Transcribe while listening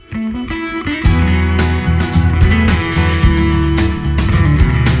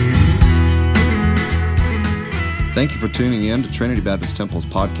Thank you for tuning in to Trinity Baptist Temple's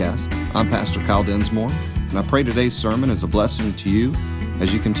podcast. I'm Pastor Kyle Densmore, and I pray today's sermon is a blessing to you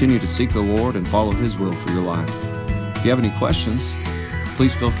as you continue to seek the Lord and follow His will for your life. If you have any questions,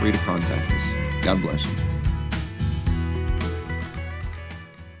 please feel free to contact us. God bless you.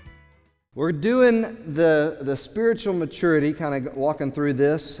 We're doing the spiritual maturity, kind of walking through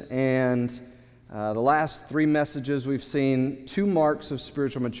this, and the last three messages we've seen two marks of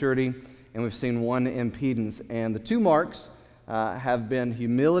spiritual maturity, and we've seen one impedance. And the two marks have been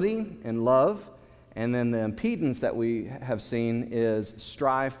humility and love, and then the impedance that we have seen is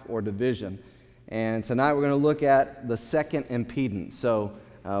strife or division. And tonight we're going to look at the second impedance. So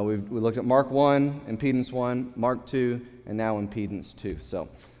we looked at Mark 1, impedance 1, Mark 2, and now impedance 2. So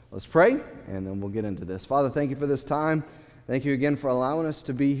let's pray, and then we'll get into this. Father, thank you for this time. Thank you again for allowing us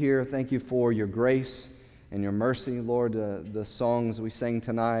to be here. Thank you for your grace and your mercy, Lord. The songs we sang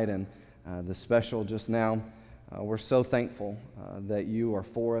tonight and the special just now, we're so thankful that you are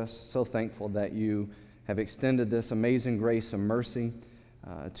for us, so thankful that you have extended this amazing grace and mercy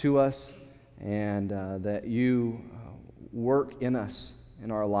to us, and that you work in us,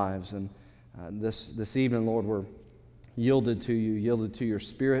 in our lives. And this evening, Lord, we're yielded to you, yielded to your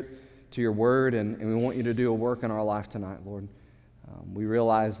Spirit, to your word, and we want you to do a work in our life tonight, Lord. We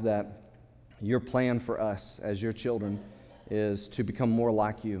realize that your plan for us as your children is to become more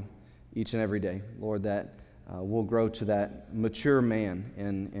like you each and every day, Lord, that we'll grow to that mature man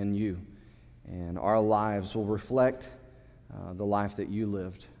in you, and our lives will reflect the life that you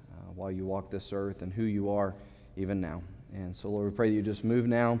lived while you walked this earth and who you are even now. And so, Lord, we pray that you just move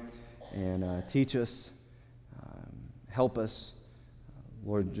now and teach us, help us.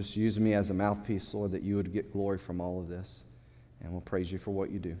 Lord, just use me as a mouthpiece, Lord, that you would get glory from all of this. And we'll praise you for what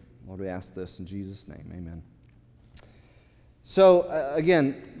you do. Lord, we ask this in Jesus' name. Amen. So,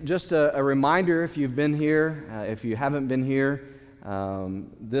 again, just a reminder, if you've been here, if you haven't been here,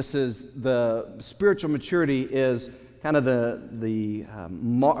 this is the spiritual maturity is kind of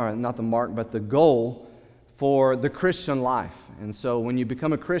not the mark, but the goal for the Christian life. And so when you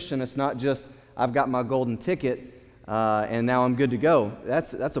become a Christian, it's not just, I've got my golden ticket, and now I'm good to go.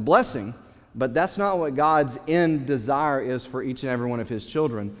 That's a blessing, but that's not what God's end desire is for each and every one of His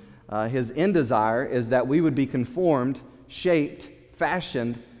children. His end desire is that we would be conformed, shaped,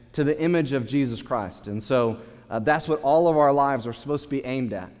 fashioned to the image of Jesus Christ. And so that's what all of our lives are supposed to be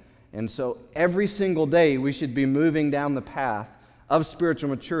aimed at. And so every single day we should be moving down the path of spiritual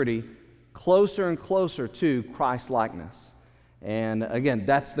maturity closer and closer to Christ-likeness. And again,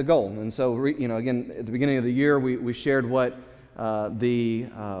 that's the goal. And so, again, at the beginning of the year, we shared what the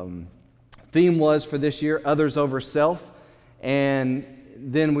theme was for this year, others over self. And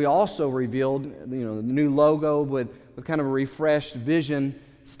then we also revealed, the new logo with kind of a refreshed vision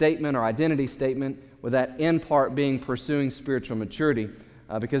statement or identity statement, with that end part being pursuing spiritual maturity.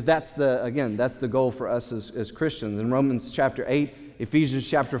 Because that's the goal for us as Christians. In Romans chapter 8, Ephesians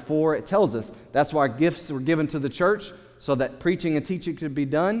chapter 4, it tells us that's why gifts were given to the church, so that preaching and teaching could be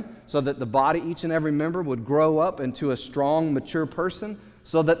done, so that the body, each and every member, would grow up into a strong, mature person,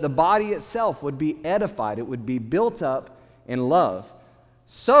 so that the body itself would be edified, it would be built up in love,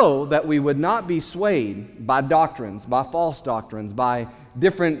 so that we would not be swayed by doctrines, by false doctrines, by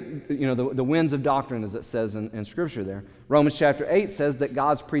different, the winds of doctrine, as it says in Scripture there. Romans chapter 8 says that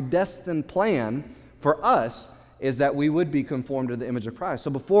God's predestined plan for us is that we would be conformed to the image of Christ. So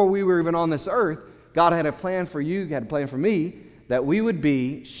before we were even on this earth, God had a plan for you, had a plan for me, that we would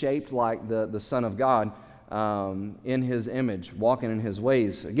be shaped like the Son of God in His image, walking in His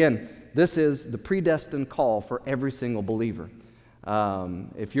ways. Again, this is the predestined call for every single believer.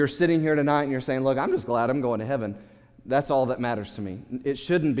 If you're sitting here tonight and you're saying, look, I'm just glad I'm going to heaven, that's all that matters to me. It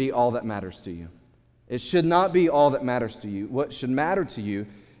shouldn't be all that matters to you. It should not be all that matters to you. What should matter to you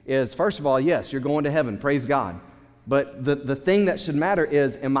is, first of all, yes, you're going to heaven, praise God. But the thing that should matter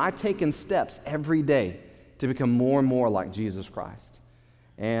is, am I taking steps every day to become more and more like Jesus Christ?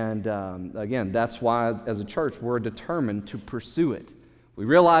 And again, that's why as a church we're determined to pursue it. We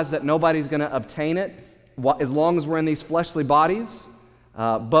realize that nobody's going to obtain it as long as we're in these fleshly bodies,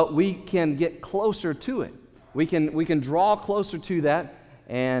 but we can get closer to it. We can draw closer to that,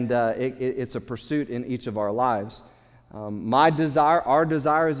 and it's a pursuit in each of our lives. Our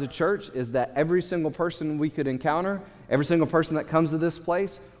desire as a church is that every single person we could encounter, every single person that comes to this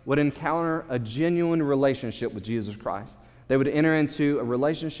place would encounter a genuine relationship with Jesus Christ. They would enter into a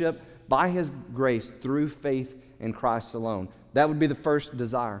relationship by His grace through faith in Christ alone. That would be the first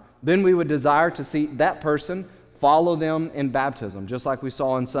desire. Then we would desire to see that person follow them in baptism, just like we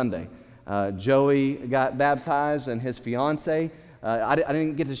saw on Sunday. Joey got baptized and his fiance I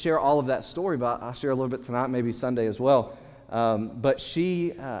didn't get to share all of that story, but I'll share a little bit tonight, maybe Sunday as well. But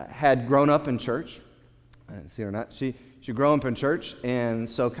she had grown up in church. I didn't see her or not. She grew up in church, and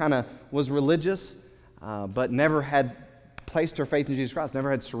so kind of was religious, but never had placed her faith in Jesus Christ,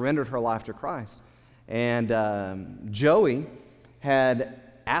 never had surrendered her life to Christ. And Joey had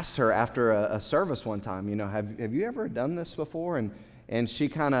asked her after a service one time, have you ever done this before? And she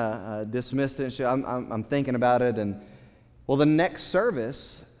kind of dismissed it. And I'm thinking about it. And well, the next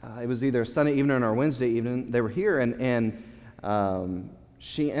service, it was either Sunday evening or Wednesday evening. They were here, and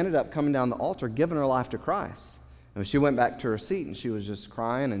she ended up coming down the altar, giving her life to Christ. And she went back to her seat, and she was just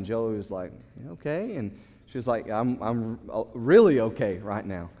crying. And Joey was like, "You okay?" And she was like, "I'm really okay right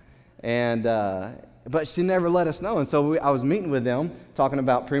now." And but she never let us know. And so I was meeting with them, talking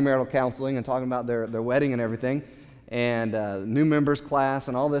about premarital counseling and talking about their wedding and everything, and new members class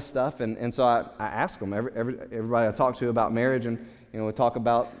and all this stuff. And so I asked them, everybody I talked to about marriage, and we talk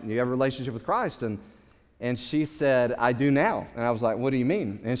about, you have a relationship with Christ, and she said, "I do now." And I was like, "What do you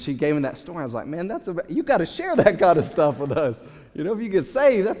mean?" And she gave me that story. I was like, "Man, you got to share that kind of stuff with us. If you get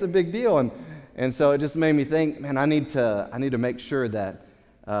saved, that's a big deal." And so it just made me think, man, I need to make sure that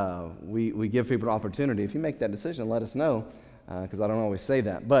we give people an opportunity. If you make that decision, let us know, because I don't always say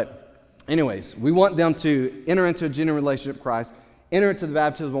that. But anyways, we want them to enter into a genuine relationship with Christ, enter into the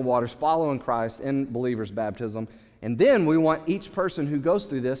baptismal waters, follow in Christ in believers' baptism. And then we want each person who goes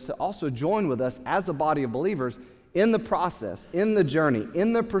through this to also join with us as a body of believers in the process, in the journey,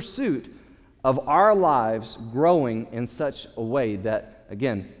 in the pursuit of our lives growing in such a way that,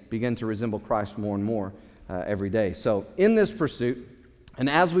 again, begin to resemble Christ more and more every day. So in this pursuit, and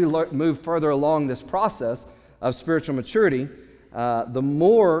as we move further along this process of spiritual maturity, the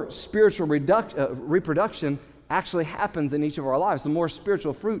more spiritual reproduction actually happens in each of our lives. The more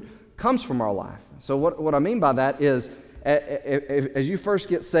spiritual fruit comes from our life. So what I mean by that is, as you first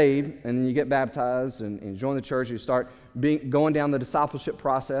get saved and then you get baptized and join the church, you start going down the discipleship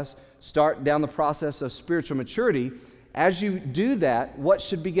process, start down the process of spiritual maturity. As you do that, what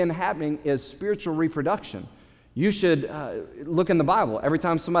should begin happening is spiritual reproduction. You should look in the Bible. Every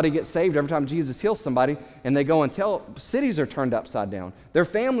time somebody gets saved, every time Jesus heals somebody, and they go and tell, cities are turned upside down. Their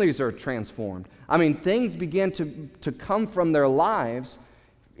families are transformed. I mean, things begin to come from their lives,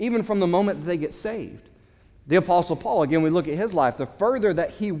 even from the moment that they get saved. The Apostle Paul, again, we look at his life. The further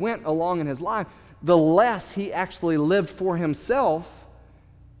that he went along in his life, the less he actually lived for himself.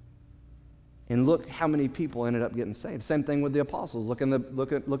 And look how many people ended up getting saved. Same thing with the apostles. Look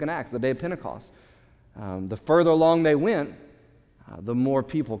in Acts, the day of Pentecost. The further along they went, the more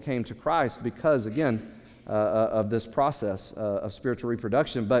people came to Christ because, again, of this process of spiritual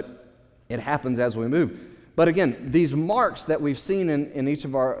reproduction. But it happens as we move. But again, these marks that we've seen in each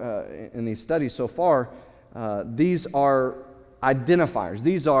of our in these studies so far, these are identifiers.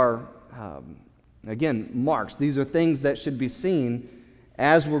 These are, again, marks. These are things that should be seen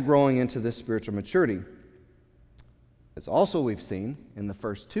as we're growing into this spiritual maturity. As also we've seen in the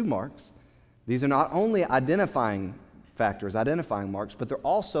first two marks, these are not only identifying factors, identifying marks, but they're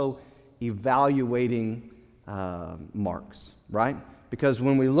also evaluating marks, right? Because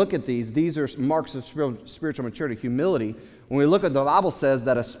when we look at these are marks of spiritual maturity, humility. When we look at the Bible says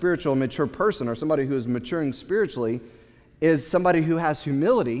that a spiritual mature person or somebody who is maturing spiritually is somebody who has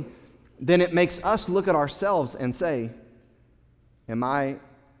humility, then it makes us look at ourselves and say, am I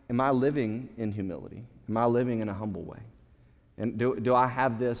living in humility? Am I living in a humble way? And do I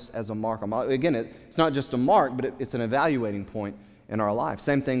have this as a mark? Again, it's not just a mark, but it's an evaluating point in our life.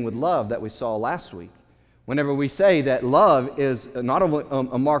 Same thing with love that we saw last week. Whenever we say that love is not only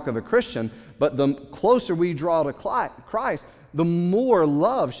a mark of a Christian, but the closer we draw to Christ, the more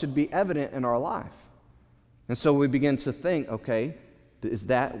love should be evident in our life. And so we begin to think, okay, is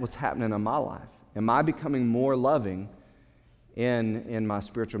that what's happening in my life? Am I becoming more loving in my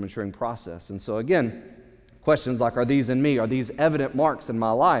spiritual maturing process? And so again, questions like, are these in me? Are these evident marks in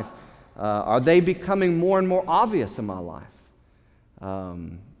my life? Are they becoming more and more obvious in my life?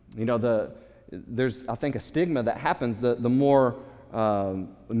 There's, I think, a stigma that happens. The more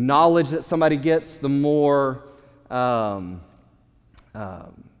knowledge that somebody gets, the more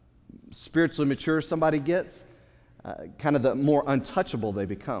spiritually mature somebody gets, kind of the more untouchable they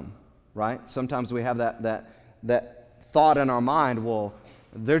become, right? Sometimes we have that thought in our mind, well,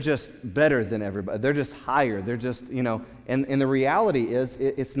 they're just better than everybody. They're just higher. They're just, and the reality is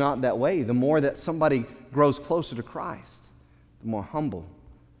it's not that way. The more that somebody grows closer to Christ, the more humble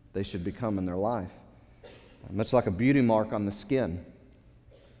they should become in their life. Much like a beauty mark on the skin,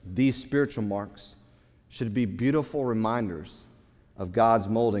 these spiritual marks should be beautiful reminders of God's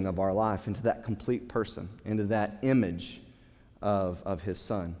molding of our life into that complete person, into that image of his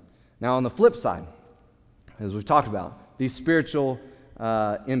Son. Now, on the flip side, as we've talked about, these spiritual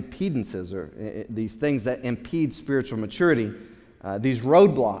impedances, or these things that impede spiritual maturity, these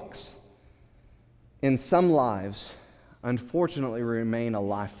roadblocks in some lives, unfortunately, remain a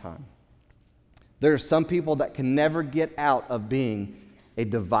lifetime. There are some people that can never get out of being a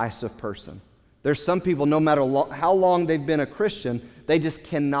divisive person. There's some people, no matter how long they've been a Christian, they just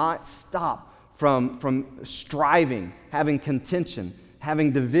cannot stop from striving, having contention,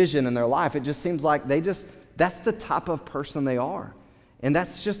 having division in their life. It just seems like that's the type of person they are. And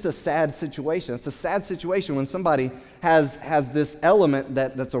that's just a sad situation. It's a sad situation when somebody has this element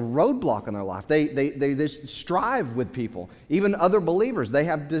that's a roadblock in their life. They strive with people, even other believers. They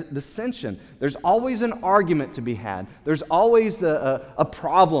have dissension. There's always an argument to be had. There's always a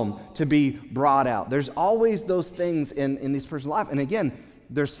problem to be brought out. There's always those things in this person's life. And again,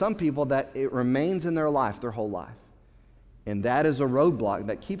 there's some people that it remains in their life their whole life. And that is a roadblock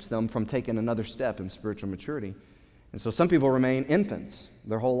that keeps them from taking another step in spiritual maturity. And so some people remain infants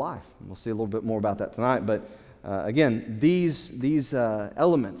their whole life. We'll see a little bit more about that tonight. But again, these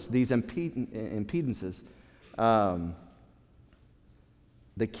elements, these impedances,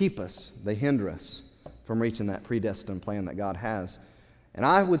 they keep us, they hinder us from reaching that predestined plan that God has. And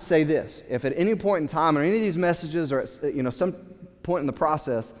I would say this: if at any point in time, or any of these messages, or at some point in the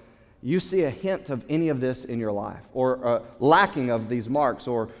process, you see a hint of any of this in your life, or lacking of these marks,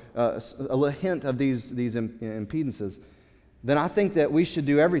 or a hint of these impedances, then I think that we should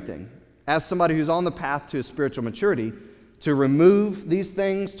do everything, as somebody who's on the path to spiritual maturity, to remove these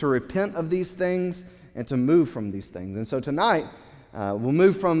things, to repent of these things, and to move from these things. And so tonight, we'll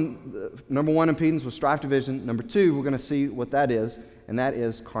move from number one, impedance with strife division. Number two, we're going to see what that is, and that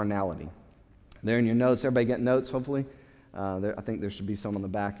is carnality. There in your notes, everybody get notes, hopefully. I think there should be some on the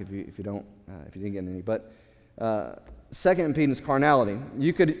back if you didn't get any. But second impedance, carnality.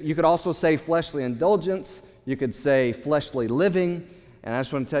 You could also say fleshly indulgence. You could say fleshly living. And I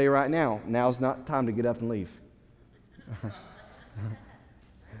just want to tell you right now, now's not time to get up and leave.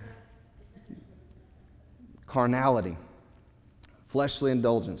 Carnality, fleshly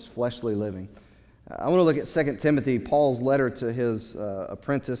indulgence, fleshly living. I want to look at 2 Timothy, Paul's letter to his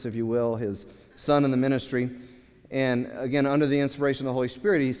apprentice, if you will, his son in the ministry. And again, under the inspiration of the Holy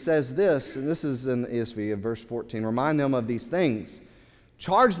Spirit, he says this, and this is in the ESV of verse 14, remind them of these things.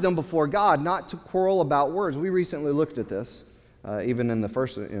 Charge them before God not to quarrel about words. We recently looked at this, even in the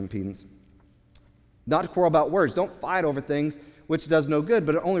first impedance. Not to quarrel about words. Don't fight over things which does no good,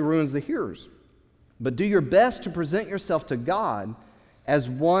 but it only ruins the hearers. But do your best to present yourself to God as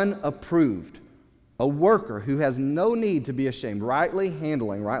one approved, a worker who has no need to be ashamed, rightly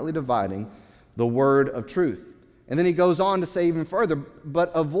handling, rightly dividing the word of truth. And then he goes on to say even further,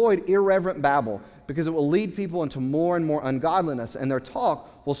 but avoid irreverent babble, because it will lead people into more and more ungodliness, and their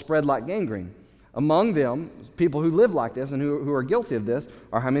talk will spread like gangrene. Among them, people who live like this and who are guilty of this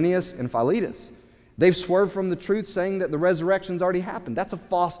are Hymenaeus and Philetus. They've swerved from the truth, saying that the resurrection's already happened. That's a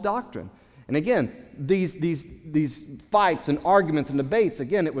false doctrine. And again, these fights and arguments and debates,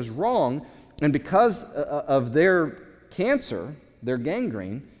 again, it was wrong, and because of their cancer, their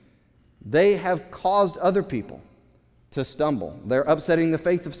gangrene, they have caused other people to stumble. They're upsetting the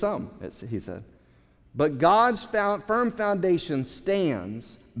faith of some, he said. But God's firm foundation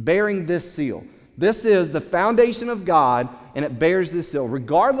stands bearing this seal. This is the foundation of God, and it bears this seal.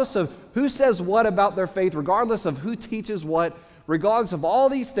 Regardless of who says what about their faith, regardless of who teaches what, regardless of all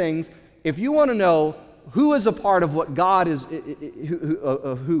these things, if you want to know who is a part of what God is,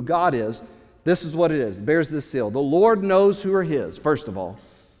 of who God is, this is what it is. It bears this seal. The Lord knows who are His, first of all.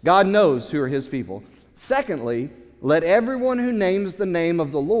 God knows who are His people. Secondly, let everyone who names the name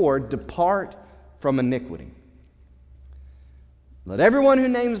of the Lord depart from iniquity. Let everyone who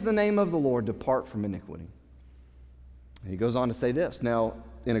names the name of the Lord depart from iniquity. He goes on to say this. Now,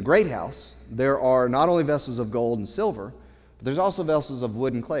 in a great house, there are not only vessels of gold and silver, but there's also vessels of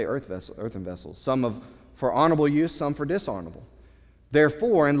wood and clay, earthen vessels, some for honorable use, some for dishonorable.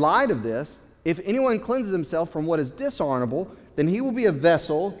 Therefore, in light of this, if anyone cleanses himself from what is dishonorable, then he will be a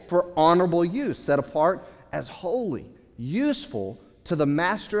vessel for honorable use, set apart as holy, useful to the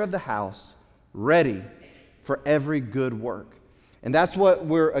master of the house, ready for every good work. And that's what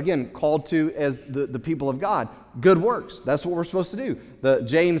we're, again, called to as the people of God. Good works. That's what we're supposed to do.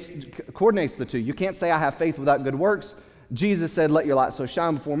 James coordinates the two. You can't say I have faith without good works. Jesus said, let your light so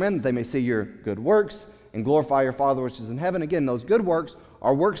shine before men that they may see your good works and glorify your Father which is in heaven. Again, those good works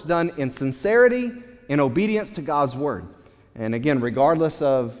are works done in sincerity, in obedience to God's word. And again, regardless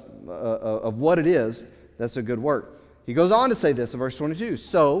of what it is, that's a good work. He goes on to say this in verse 22.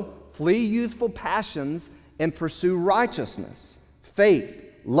 So, flee youthful passions and pursue righteousness, faith,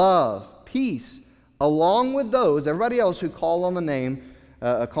 love, peace, along with those, everybody else who call on the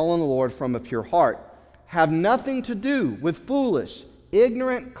Lord from a pure heart. Have nothing to do with foolish,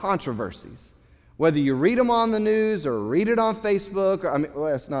 ignorant controversies. Whether you read them on the news or read it on Facebook,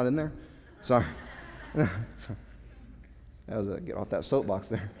 it's not in there. Sorry. That was get off that soapbox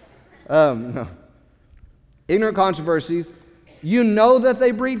there. No. Ignorant controversies, you know that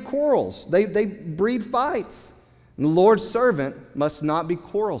they breed quarrels. They breed fights. And the Lord's servant must not be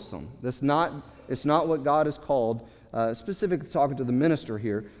quarrelsome. It's not what God has called, specifically talking to the minister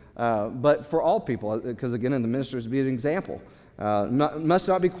here, but for all people, because again, in the ministers be an example. Must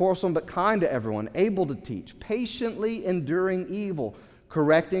not be quarrelsome, but kind to everyone, able to teach, patiently enduring evil,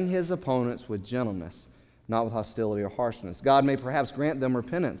 correcting his opponents with gentleness, not with hostility or harshness. God may perhaps grant them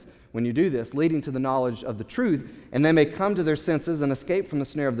repentance when you do this, leading to the knowledge of the truth, and they may come to their senses and escape from the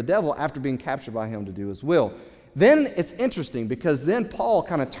snare of the devil after being captured by him to do his will. Then it's interesting, because then Paul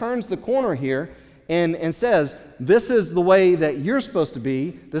kind of turns the corner here and says, this is the way that you're supposed to be.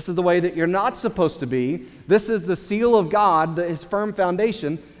 This is the way that you're not supposed to be. This is the seal of God, His firm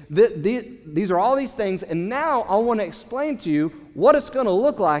foundation. These are all these things, and now I want to explain to you what it's going to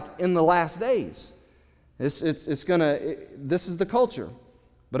look like in the last days. This is the culture.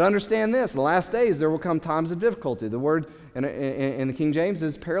 But understand this, in the last days there will come times of difficulty. The word in the King James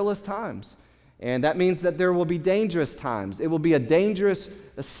is perilous times. And that means that there will be dangerous times. It will be a dangerous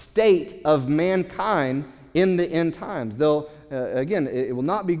state of mankind in the end times. It will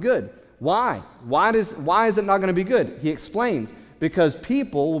not be good. Why? Why is it not going to be good? He explains, because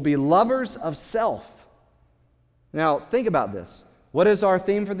people will be lovers of self. Now, think about this. What is our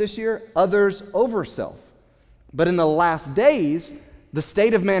theme for this year? Others over self. But in the last days, the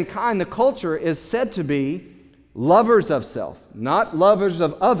state of mankind, the culture, is said to be lovers of self. Not lovers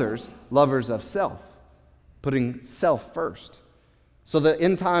of others, lovers of self. Putting self first. So the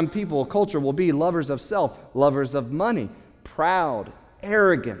end-time people, culture, will be lovers of self, lovers of money, proud,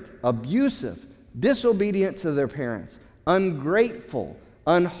 arrogant, abusive, disobedient to their parents, ungrateful,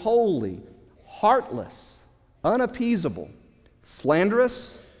 unholy, heartless, unappeasable,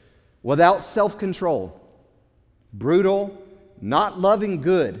 slanderous, without self-control, brutal, not loving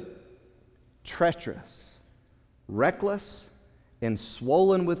good, treacherous, reckless, and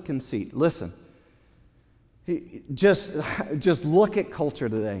swollen with conceit. Listen, just look at culture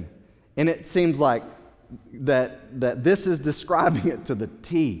today, and it seems like that this is describing it to the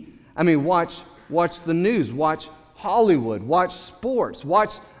T. I mean, watch the news, watch Hollywood, watch sports,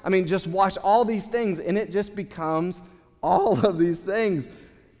 just watch all these things, and it just becomes all of these things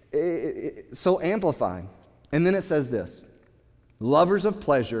so amplified. And then it says this: lovers of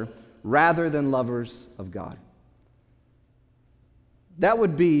pleasure rather than lovers of God. That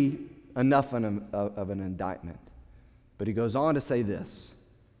would be enough of an indictment. But he goes on to say this: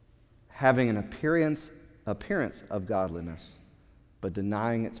 having an appearance of godliness, but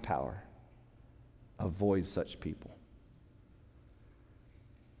denying its power. Avoid such people.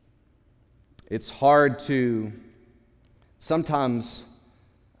 It's hard to sometimes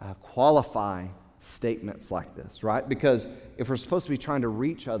qualify statements like this, right? Because if we're supposed to be trying to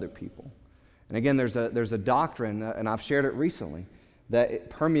reach other people, and again, there's a doctrine, and I've shared it recently, that it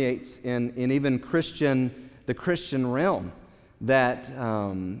permeates in even the Christian realm, that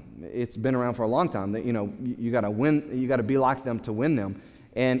it's been around for a long time. That you got to be like them to win them,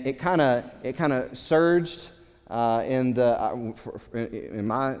 and it kind of surged in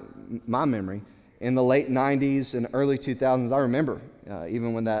my memory in the late '90s and early 2000s. I remember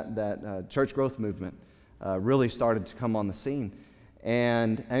even when that church growth movement really started to come on the scene,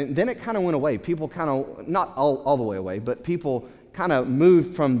 and then it kind of went away. People kind of, not all the way away, but people kind of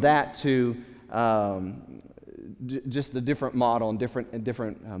moved from that to just the different model and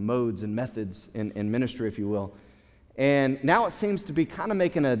different modes and methods in ministry, if you will. And now it seems to be kind of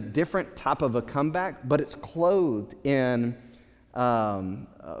making a different type of a comeback, but it's clothed in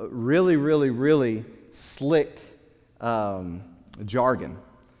really, really, really slick jargon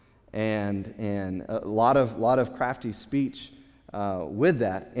and a lot of crafty speech with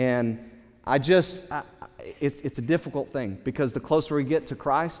that. And it's a difficult thing, because the closer we get to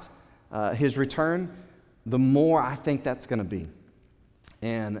Christ, His return, the more I think that's going to be.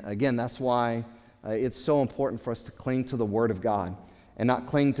 And again, that's why it's so important for us to cling to the Word of God and not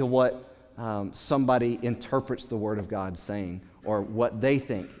cling to what somebody interprets the Word of God saying or what they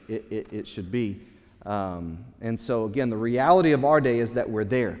think it should be. And so again, the reality of our day is that we're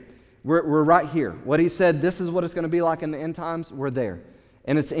there. We're right here. What He said, this is what it's going to be like in the end times, we're there.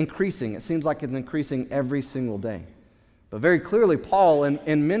 And it's increasing. It seems like it's increasing every single day. But very clearly, Paul, in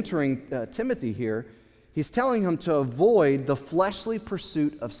mentoring Timothy here, He's telling him to avoid the fleshly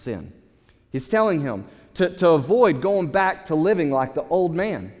pursuit of sin. He's telling him to avoid going back to living like the old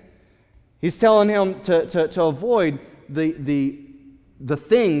man. He's telling him to avoid the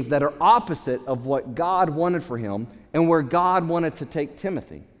things that are opposite of what God wanted for him and where God wanted to take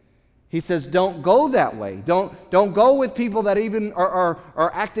Timothy. He says, don't go that way. Don't go with people that even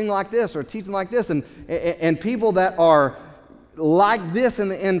are acting like this or teaching like this. And people that are like this in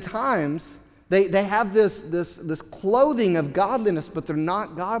the end times, they have this clothing of godliness, but they're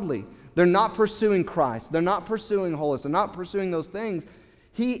not godly. They're not pursuing Christ. They're not pursuing holiness. They're not pursuing those things.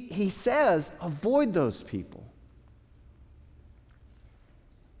 He says, avoid those people.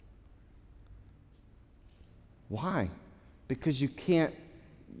 Why? Because you can't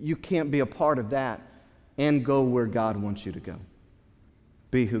be a part of that and go where God wants you to go.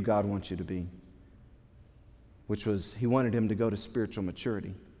 Be who God wants you to be. Which was, he wanted him to go to spiritual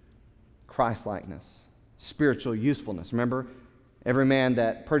maturity, Christ-likeness, spiritual usefulness. Remember, every man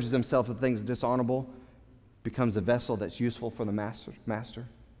that purges himself of things dishonorable becomes a vessel that's useful for the master.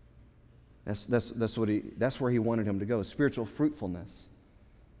 That's where he wanted him to go, spiritual fruitfulness.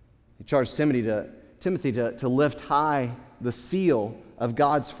 He charged Timothy to lift high the seal of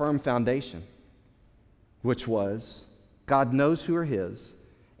God's firm foundation, which was, God knows who are his,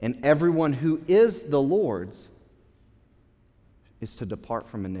 and everyone who is the Lord's is to depart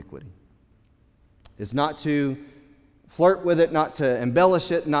from iniquity. Is not to flirt with it, not to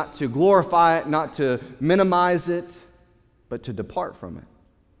embellish it, not to glorify it, not to minimize it, but to depart from it.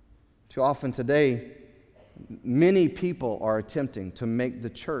 Too often today, many people are attempting to make the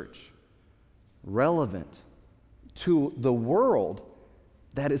church relevant to the world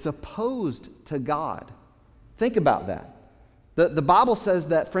that is opposed to God. Think about that. The Bible says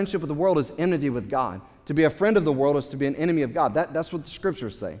that friendship with the world is enmity with God. To be a friend of the world is to be an enemy of God. That's what the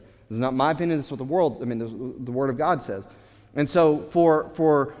scriptures say. This is not my opinion, this is what the Word of God says. And so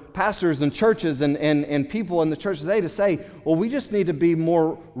for pastors and churches and people in the church today to say, well, we just need to be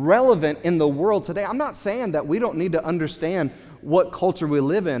more relevant in the world today. I'm not saying that we don't need to understand what culture we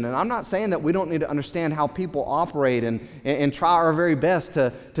live in, and I'm not saying that we don't need to understand how people operate and try our very best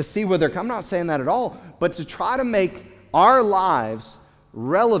to see where they're coming. I'm not saying that at all, but to try to make our lives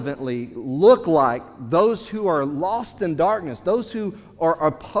relevantly look like those who are lost in darkness, those who are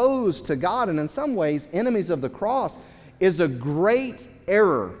opposed to God, and in some ways enemies of the cross, is a great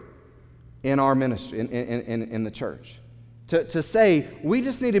error in our ministry, in the church. To say we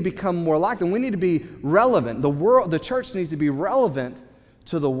just need to become more like them. We need to be relevant. The church needs to be relevant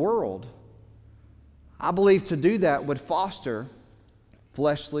to the world. I believe to do that would foster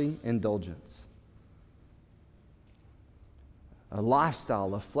fleshly indulgence. A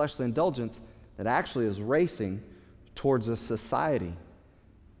lifestyle of fleshly indulgence that actually is racing towards a society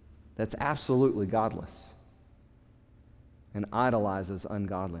that's absolutely godless and idolizes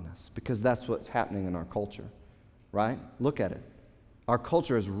ungodliness, because that's what's happening in our culture, right? Look at it. Our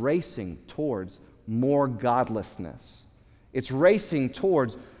culture is racing towards more godlessness. It's racing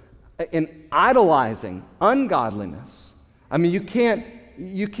towards and idolizing ungodliness. I mean, you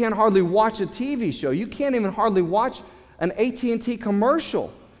can't hardly watch a TV show. You can't even hardly watch an AT&T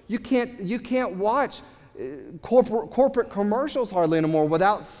commercial. You can't watch corporate commercials hardly anymore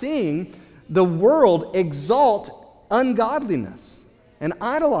without seeing the world exalt ungodliness and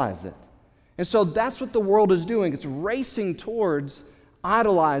idolize it. And so that's what the world is doing. It's racing towards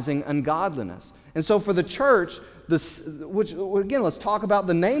idolizing ungodliness. And so for the church, which again, let's talk about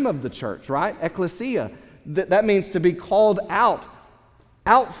the name of the church, right? Ecclesia. That means to be called out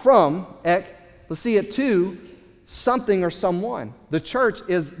from, ecclesia, to something or someone. The church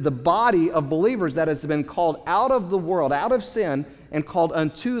is the body of believers that has been called out of the world, out of sin, and called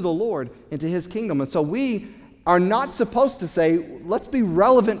unto the Lord, into His kingdom. And so we are not supposed to say, let's be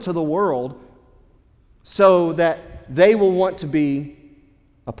relevant to the world so that they will want to be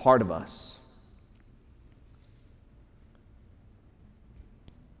a part of us.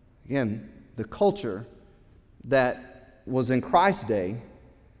 Again, the culture that was in Christ's day,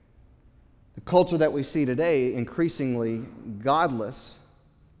 the culture that we see today, increasingly godless,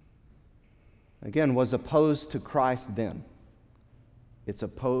 again, was opposed to Christ then. It's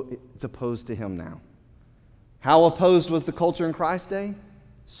opposed to Him now. How opposed was the culture in Christ's day?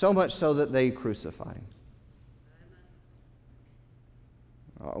 So much so that they crucified Him.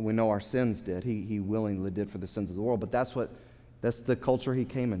 We know our sins did. He willingly did for the sins of the world, but that's the culture He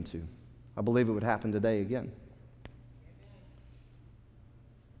came into. I believe it would happen today again.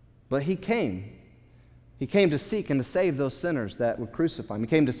 But He came. He came to seek and to save those sinners that would crucify Him. He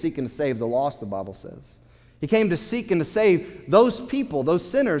came to seek and to save the lost, the Bible says. He came to seek and to save those people, those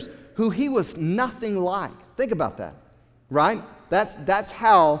sinners, who he was nothing like. Think about that, right? That's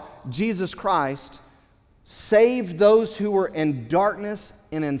how Jesus Christ saved those who were in darkness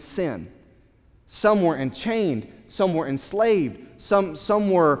and in sin. Some were enchained, some were enslaved,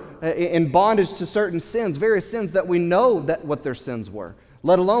 some were in bondage to certain sins, various sins that we know that what their sins were,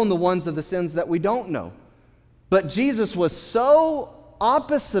 let alone the ones of the sins that we don't know. But Jesus was so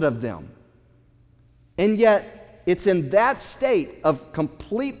opposite of them. And yet, it's in that state of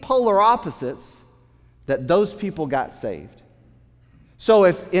complete polar opposites that those people got saved. So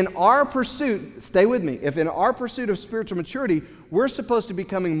if in our pursuit, stay with me, if in our pursuit of spiritual maturity, we're supposed to be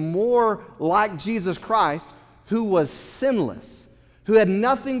becoming more like Jesus Christ, who was sinless, who had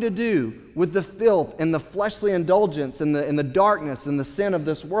nothing to do with the filth and the fleshly indulgence and the darkness and the sin of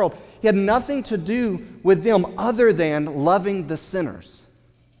this world. He had nothing to do with them other than loving the sinners.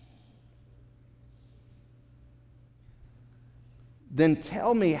 Then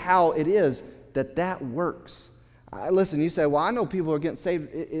tell me how it is that works. Listen, you say, well, I know people are getting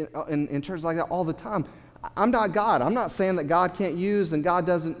saved in churches like that all the time. I'm not God. I'm not saying that God can't use and God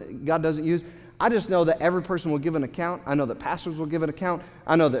doesn't use. I just know that every person will give an account. I know that pastors will give an account.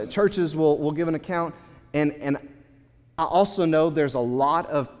 I know that churches will give an account. And I also know there's a lot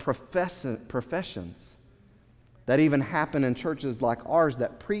of professions that even happen in churches like ours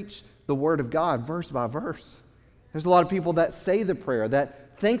that preach the Word of God verse by verse. There's a lot of people that say the prayer,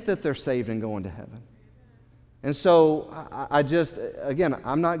 that think that they're saved and going to heaven. And so again,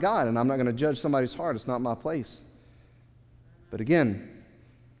 I'm not God, and I'm not going to judge somebody's heart. It's not my place. But again,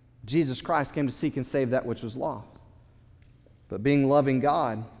 Jesus Christ came to seek and save that which was lost. But being loving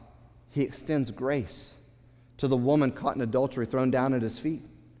God, he extends grace to the woman caught in adultery, thrown down at his feet.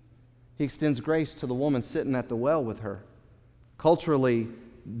 He extends grace to the woman sitting at the well with her. Culturally,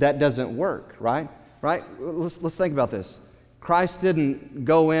 that doesn't work, right? Right? Let's think about this. Christ didn't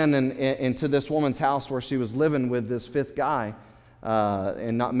go into this woman's house where she was living with this fifth guy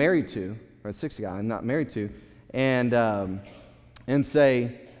and not married to, or sixth guy and not married to, and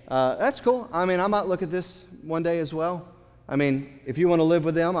say, that's cool. I mean, I might look at this one day as well. I mean, if you want to live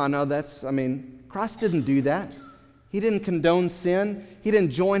with them, I know Christ didn't do that. He didn't condone sin. He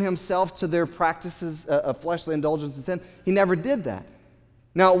didn't join himself to their practices of fleshly indulgence and sin. He never did that.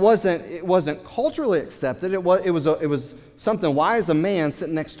 Now, it wasn't culturally accepted. It was something. Why is a man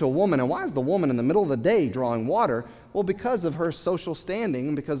sitting next to a woman, and why is the woman in the middle of the day drawing water? Well, because of her social standing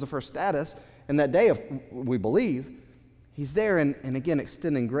and because of her status. And that day, we believe, he's there and again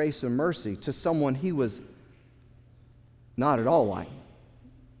extending grace and mercy to someone he was not at all like.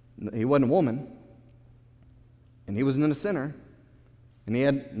 He wasn't a woman, and he wasn't a sinner, and he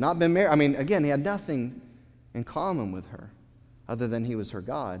had not been married. I mean, again, he had nothing in common with her, other than he was her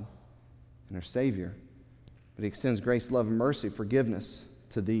God and her Savior. But he extends grace, love, and mercy, forgiveness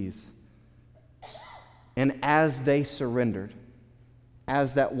to these. And as they surrendered,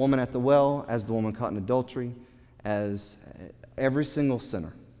 as that woman at the well, as the woman caught in adultery, as every single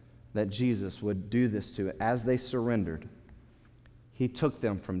sinner that Jesus would do this to, as they surrendered, he took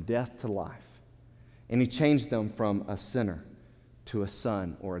them from death to life. And he changed them from a sinner to a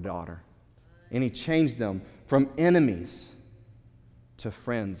son or a daughter. And he changed them from enemies to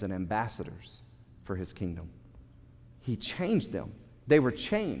friends and ambassadors for his kingdom. He changed them. They were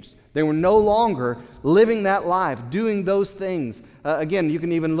changed. They were no longer living that life, doing those things. Again, you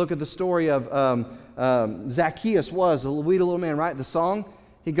can even look at the story of Zacchaeus was a wee little man, right? The song,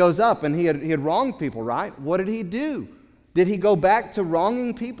 he goes up and he had wronged people, right? What did he do? Did he go back to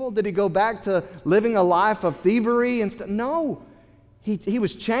wronging people? Did he go back to living a life of thievery and stuff? No. He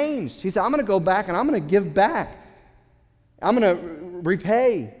was changed. He said, I'm going to go back and I'm going to give back. I'm going to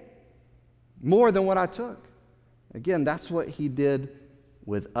repay more than what I took. Again, that's what he did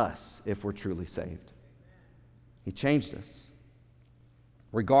with us if we're truly saved. He changed us.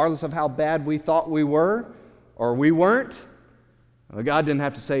 Regardless of how bad we thought we were or we weren't, well, God didn't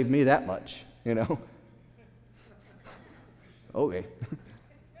have to save me that much, you know. Okay.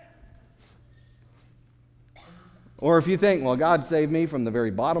 Or if you think, well, God saved me from the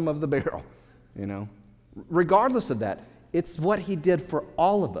very bottom of the barrel, you know. Regardless of that, it's what he did for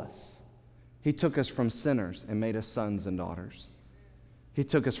all of us. He took us from sinners and made us sons and daughters. He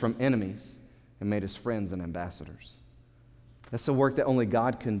took us from enemies and made us friends and ambassadors. That's the work that only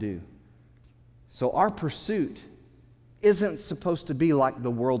God can do. So our pursuit isn't supposed to be like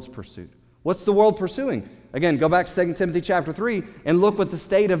the world's pursuit. What's the world pursuing? Again, go back to 2 Timothy chapter 3 and look what the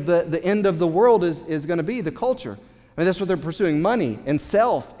state of the end of the world is going to be, the culture. I mean, that's what they're pursuing, money and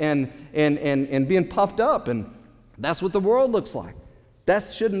self and being puffed up, and that's what the world looks like. That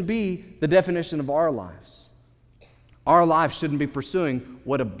shouldn't be the definition of our lives. Our life shouldn't be pursuing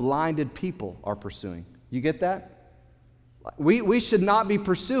what a blinded people are pursuing. You get that? We should not be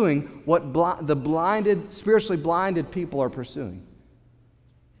pursuing what the blinded, spiritually blinded people are pursuing.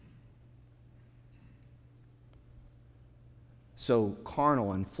 So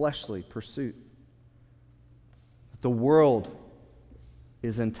carnal and fleshly pursuit, the world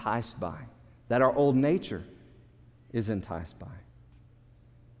is enticed by, that our old nature is enticed by,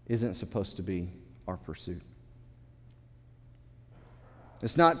 isn't supposed to be our pursuit.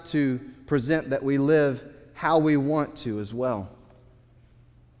 It's not to present that we live how we want to as well,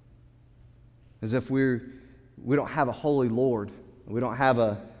 as if we don't have a holy Lord, we don't have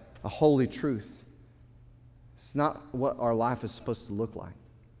a holy truth. It's not what our life is supposed to look like.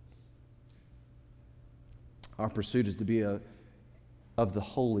 Our pursuit is to be of the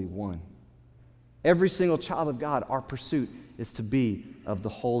Holy One. Every single child of God, our pursuit is to be of the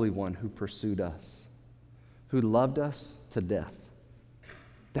Holy One who pursued us, who loved us to death.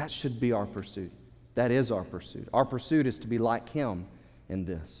 That should be our pursuit. That is our pursuit. Our pursuit is to be like Him in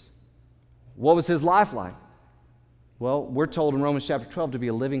this. What was His life like? Well, we're told in Romans chapter 12 to be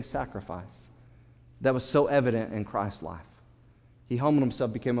a living sacrifice. That was so evident in Christ's life. He humbled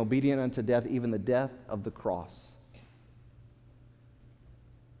Himself, became obedient unto death, even the death of the cross.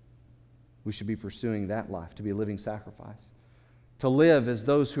 We should be pursuing that life, to be a living sacrifice. To live as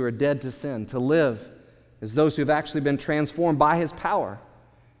those who are dead to sin. To live as those who have actually been transformed by His power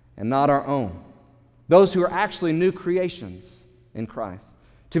and not our own. Those who are actually new creations in Christ.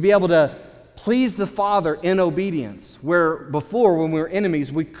 To be able to please the Father in obedience, where before, when we were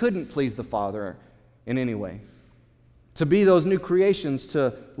enemies, we couldn't please the Father in any way. To be those new creations,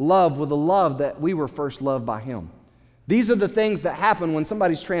 to love with a love that we were first loved by Him. These are the things that happen when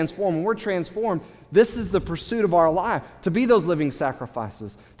somebody's transformed. When we're transformed, this is the pursuit of our life, to be those living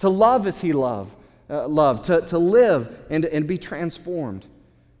sacrifices, to love as He loved, to live and be transformed.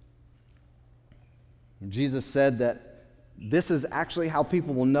 Jesus said that this is actually how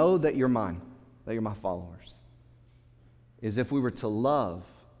people will know that you're mine, that you're my followers, is if we were to love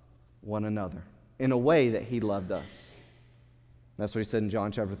one another in a way that He loved us. That's what He said in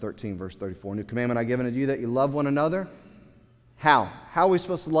John chapter 13, verse 34. New commandment I give unto you, that you love one another. How? How are we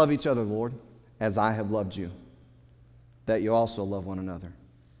supposed to love each other, Lord? As I have loved you, that you also love one another.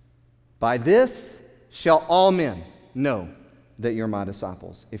 By this shall all men know that you're my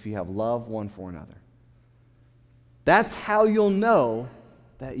disciples, if you have love one for another. That's how you'll know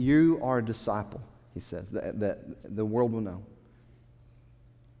that you are a disciple, He says, that the world will know.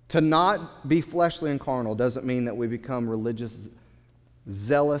 To not be fleshly and carnal doesn't mean that we become religious,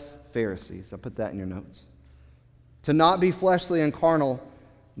 zealous Pharisees. I put that in your notes. To not be fleshly and carnal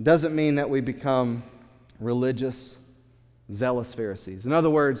doesn't mean that we become religious, zealous Pharisees. In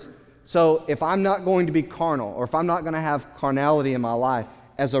other words, so if I'm not going to be carnal, or if I'm not going to have carnality in my life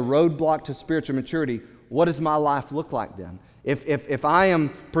as a roadblock to spiritual maturity, what does my life look like then? If I am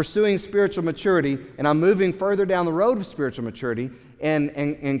pursuing spiritual maturity and I'm moving further down the road of spiritual maturity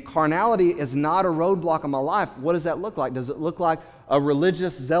and carnality is not a roadblock in my life, what does that look like? Does it look like a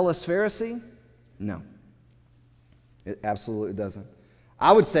religious, zealous Pharisee? No. It absolutely doesn't.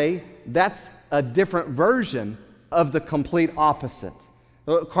 I would say that's a different version of the complete opposite.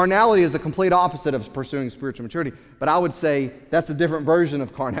 Carnality is a complete opposite of pursuing spiritual maturity, but I would say that's a different version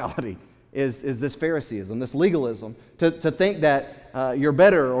of carnality. Is this Phariseeism, this legalism, to think that you're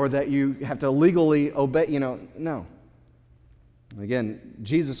better or that you have to legally obey, no. Again,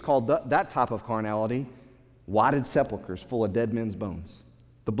 Jesus called that type of carnality whited sepulchres full of dead men's bones.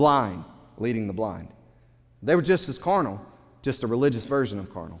 The blind leading the blind. They were just as carnal, just a religious version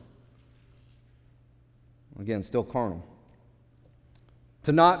of carnal. Again, still carnal.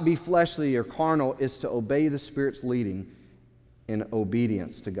 To not be fleshly or carnal is to obey the Spirit's leading in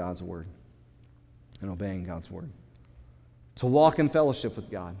obedience to God's Word. And obeying God's Word. To walk in fellowship with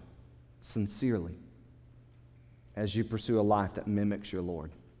God sincerely as you pursue a life that mimics your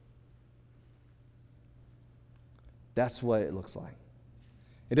Lord. That's what it looks like.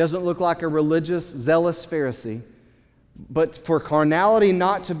 It doesn't look like a religious, zealous Pharisee, but for carnality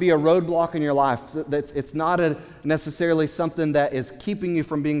not to be a roadblock in your life. It's not necessarily something that is keeping you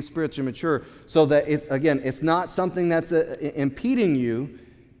from being spiritually mature, so that, it's not something that's impeding you.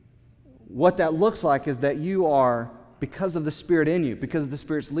 What that looks like is that you are, because of the Spirit in you, because the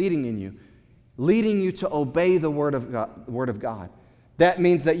Spirit's leading you to obey the Word of God. That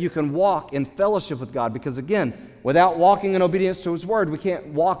means that you can walk in fellowship with God, because again, without walking in obedience to His Word, we can't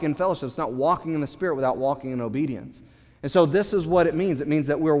walk in fellowship. It's not walking in the Spirit without walking in obedience. And so this is what it means. It means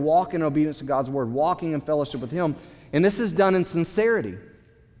that we're walking in obedience to God's Word, walking in fellowship with Him, and this is done in sincerity.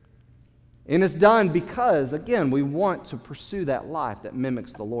 And it's done because, again, we want to pursue that life that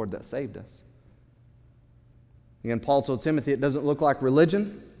mimics the Lord that saved us. Again, Paul told Timothy it doesn't look like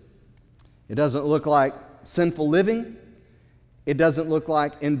religion. It doesn't look like sinful living. It doesn't look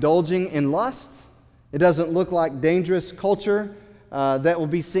like indulging in lust. It doesn't look like dangerous culture that will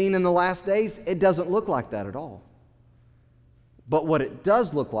be seen in the last days. It doesn't look like that at all. But what it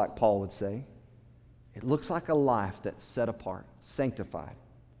does look like, Paul would say, it looks like a life that's set apart, sanctified,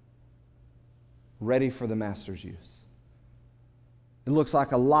 ready for the Master's use. It looks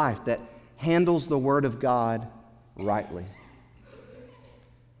like a life that handles the Word of God rightly.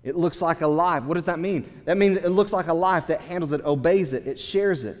 It looks like a life. What does that mean? That means it looks like a life that handles it, obeys it, it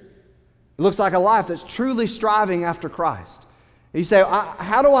shares it. It looks like a life that's truly striving after Christ. You say,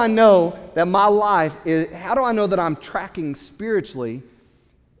 how do I know that my life is, how do I know that I'm tracking spiritually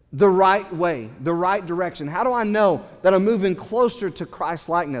the right way, the right direction? How do I know that I'm moving closer to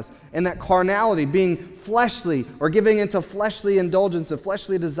Christ-likeness and that carnality, being fleshly or giving into fleshly indulgence and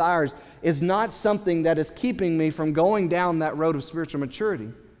fleshly desires, is not something that is keeping me from going down that road of spiritual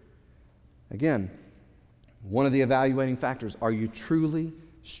maturity? Again, one of the evaluating factors, are you truly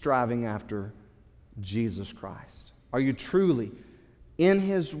striving after Jesus Christ? Are you truly in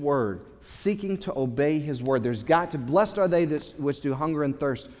His Word, seeking to obey His Word? There's got to, blessed are they which do hunger and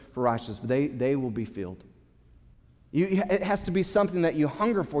thirst for righteousness, but they will be filled. It has to be something that you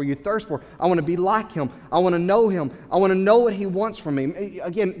hunger for, you thirst for. I want to be like Him. I want to know Him. I want to know what He wants from me.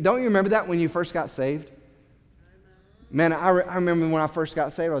 Again, don't you remember that when you first got saved? Man, I remember when I first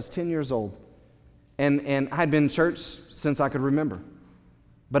got saved, I was 10 years old. And I had been in church since I could remember.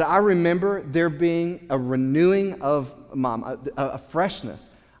 But I remember there being a renewing of a freshness.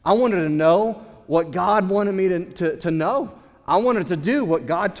 I wanted to know what God wanted me to know. I wanted to do what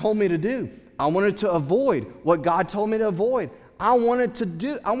God told me to do. I wanted to avoid what God told me to avoid. I wanted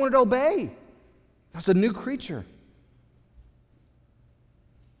to obey. I was a new creature.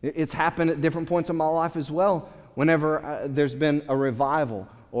 It's happened at different points in my life as well. Whenever there's been a revival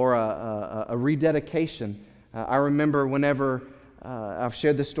or a rededication. I remember whenever, I've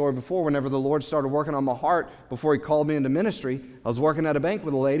shared this story before, whenever the Lord started working on my heart before He called me into ministry, I was working at a bank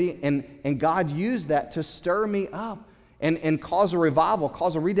with a lady, and God used that to stir me up and cause a revival,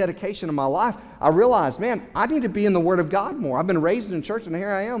 cause a rededication in my life. I realized, man, I need to be in the Word of God more. I've been raised in church, and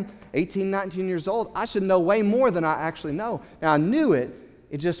here I am, 18, 19 years old. I should know way more than I actually know. Now, I knew it.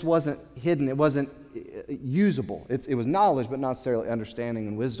 It just wasn't hidden. It wasn't usable. It was knowledge, but not necessarily understanding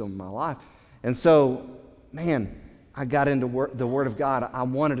and wisdom in my life. And so, man, I got into the Word of God. I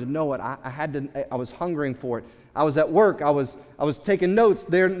wanted to know it. I was hungering for it. I was at work. I was taking notes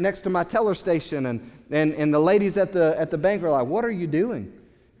there next to my teller station, and the ladies at the bank were like, "What are you doing?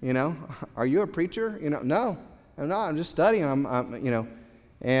 You know, are you a preacher? You know, no, I'm not. I'm just studying.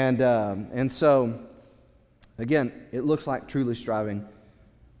 And so, again, it looks like truly striving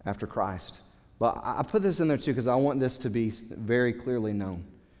after Christ. But I put this in there too because I want this to be very clearly known.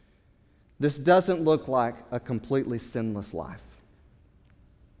 This doesn't look like a completely sinless life.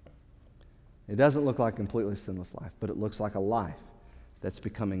 It doesn't look like a completely sinless life, but it looks like a life that's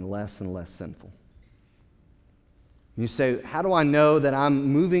becoming less and less sinful. And you say, how do I know that I'm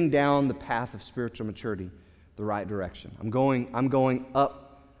moving down the path of spiritual maturity the right direction? I'm going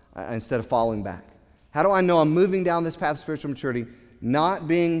up instead of falling back. How do I know I'm moving down this path of spiritual maturity, not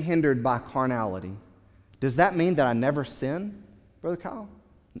being hindered by carnality? Does that mean that I never sin, Brother Kyle?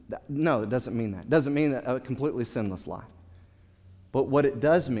 No, it doesn't mean that. It doesn't mean a completely sinless life. But what it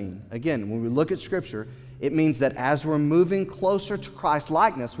does mean, again, when we look at Scripture, it means that as we're moving closer to Christ's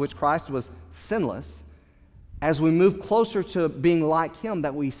likeness, which Christ was sinless, as we move closer to being like Him,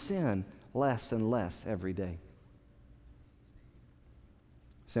 that we sin less and less every day.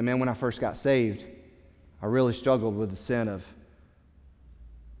 Say, man, when I first got saved, I really struggled with the sin of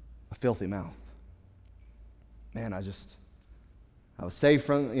a filthy mouth. Man, I was saved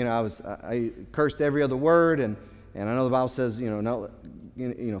from, I cursed every other word, and I know the Bible says,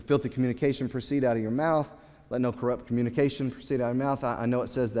 filthy communication proceed out of your mouth. Let no corrupt communication proceed out of your mouth. I know it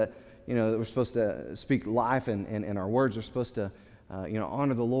says that, that we're supposed to speak life, and our words are supposed to,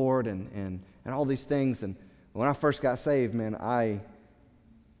 honor the Lord, and all these things. And when I first got saved, man,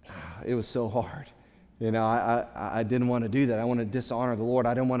 it was so hard. I didn't want to do that. I wanted to dishonor the Lord.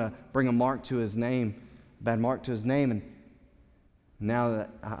 I didn't want to bring a mark to His name, bad mark to His name. And now that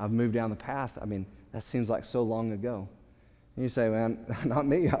I've moved down the path, that seems like so long ago. And you say, man, not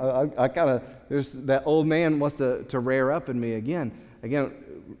me. I kind of, there's that old man wants to rear up in me again. Again,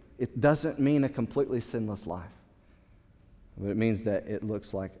 it doesn't mean a completely sinless life. But it means that it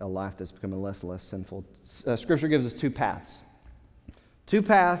looks like a life that's becoming less and less sinful. Scripture gives us two paths. Two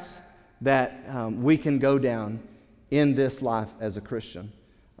paths that we can go down in this life as a Christian.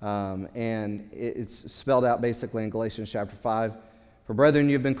 And it's spelled out basically in Galatians chapter 5. For brethren,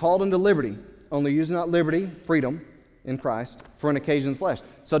 you have been called unto liberty, only use not liberty, freedom in Christ, for an occasion of the flesh.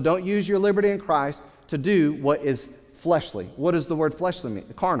 So don't use your liberty in Christ to do what is fleshly. What does the word fleshly mean?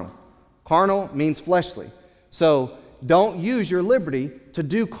 Carnal. Carnal means fleshly. So don't use your liberty to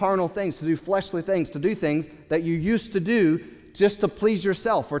do carnal things, to do fleshly things, to do things that you used to do just to please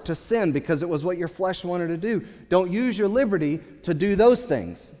yourself or to sin because it was what your flesh wanted to do. Don't use your liberty to do those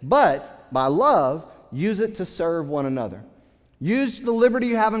things. But by love, use it to serve one another. Use the liberty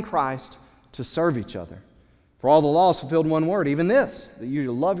you have in Christ to serve each other. For all the law is fulfilled in one word, even this, that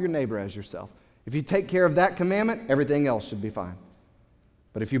you love your neighbor as yourself. If you take care of that commandment, everything else should be fine.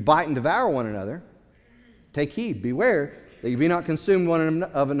 But if you bite and devour one another, take heed, beware that you be not consumed one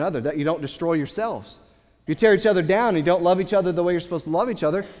of another, that you don't destroy yourselves. If you tear each other down and you don't love each other the way you're supposed to love each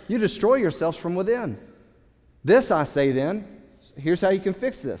other, you destroy yourselves from within. This I say then, here's how you can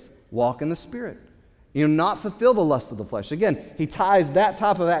fix this. Walk in the Spirit. You know, not fulfill the lust of the flesh. Again, he ties that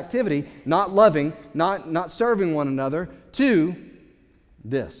type of activity, not loving, not serving one another, to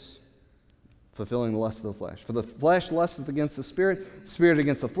this. Fulfilling the lust of the flesh. For the flesh lusteth against the Spirit, Spirit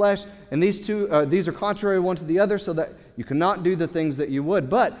against the flesh, and these are contrary one to the other, so that you cannot do the things that you would.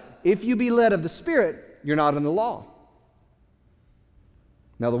 But if you be led of the Spirit, you're not in the law.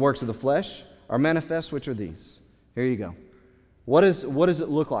 Now the works of the flesh are manifest, which are these. Here you go. What does it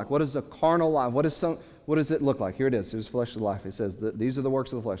look like? What is a carnal life? What does it look like? Here it is. Here's fleshly life. It says that these are the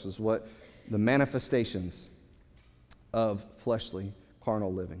works of the flesh. This is what the manifestations of fleshly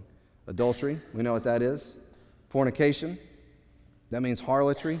carnal living. Adultery, we know what that is. Fornication, that means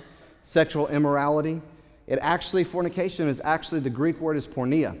harlotry. Sexual immorality. Fornication is actually, the Greek word is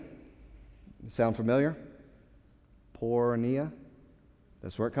porneia. Sound familiar? Porneia.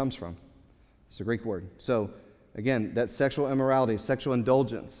 That's where it comes from. It's a Greek word. So, again, that's sexual immorality, sexual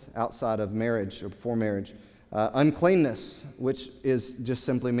indulgence outside of marriage or before marriage. Uncleanness, which is just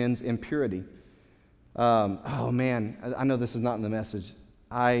simply means impurity. Oh man, I know this is not in the message.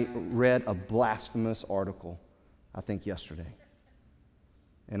 I read a blasphemous article, I think yesterday.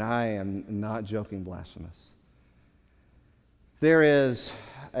 And I am not joking blasphemous. There is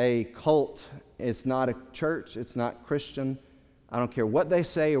a cult. It's not a church. It's not Christian. I don't care what they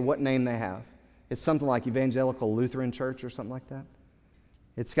say or what name they have. It's something like Evangelical Lutheran Church or something like that.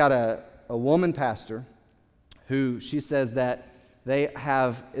 It's got a woman pastor who she says that they're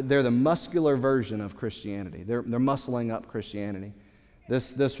the muscular version of Christianity. They're muscling up Christianity.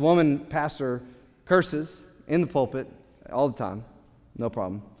 This woman pastor curses in the pulpit all the time, no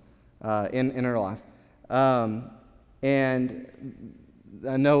problem, in her life. And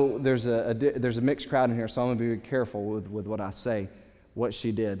I know there's a mixed crowd in here, so I'm going to be very careful with what I say, what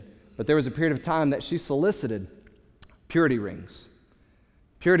she did. But there was a period of time that she solicited purity rings.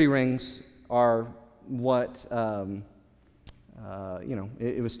 Purity rings are what,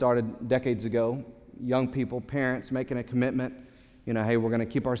 it was started decades ago. Young people, parents making a commitment, hey, we're going to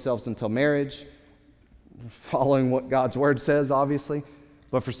keep ourselves until marriage, following what God's Word says, obviously.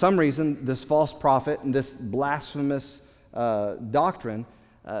 But for some reason, this false prophet and this blasphemous doctrine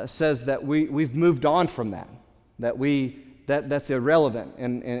says that we've moved on from that, that's irrelevant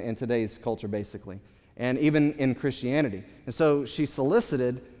in today's culture, basically, and even in Christianity. And so she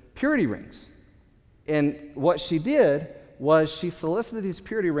solicited purity rings. And what she did was she solicited these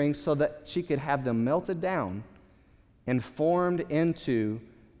purity rings so that she could have them melted down and formed into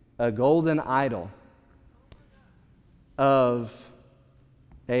a golden idol of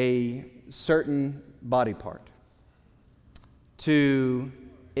a certain body part to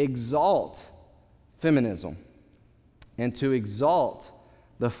exalt feminism and to exalt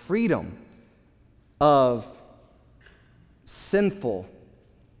the freedom of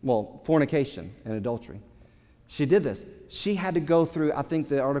fornication and adultery. She did this. She had to go through, I think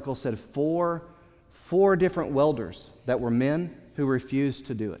the article said, four different welders that were men who refused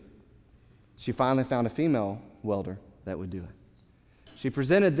to do it. She finally found a female welder that would do it. She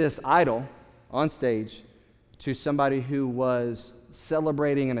presented this idol on stage to somebody who was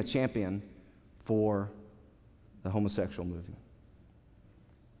celebrating and a champion for the homosexual movement.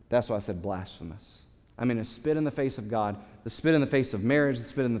 That's why I said blasphemous. I mean, a spit in the face of God, the spit in the face of marriage, the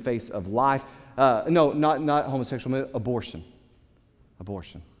spit in the face of life. No, not homosexual movement, abortion.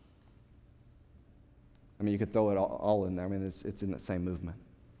 Abortion. I mean, you could throw it all in there. I mean, it's in the same movement.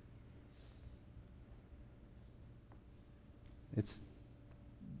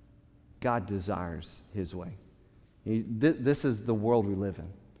 God desires His way. This is the world we live in.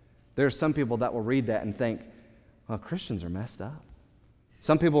 There are some people that will read that and think, well, Christians are messed up.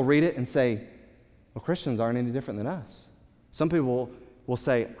 Some people read it and say, well, Christians aren't any different than us. Some people will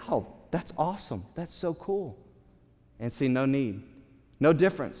say, oh, that's awesome. That's so cool. And see no need, no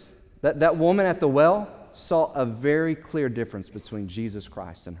difference. That woman at the well saw a very clear difference between Jesus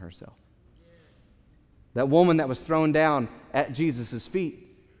Christ and herself. That woman that was thrown down at Jesus'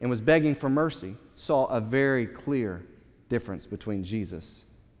 feet and was begging for mercy saw a very clear difference between Jesus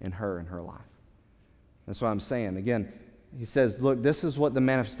and her life. That's what I'm saying. Again, he says, look, this is what the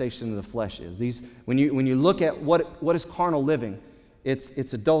manifestation of the flesh is. When you look at what is carnal living,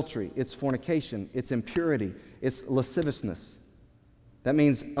 it's adultery, it's fornication, it's impurity, it's lasciviousness. That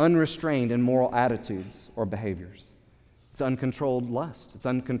means unrestrained immoral attitudes or behaviors. It's uncontrolled lust. It's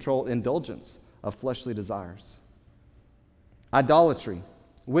uncontrolled indulgence of fleshly desires. Idolatry,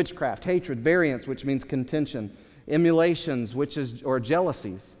 witchcraft, hatred, variance, which means contention, emulations, or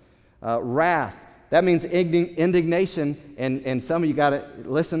jealousies, wrath. That means indignation, and some of you got to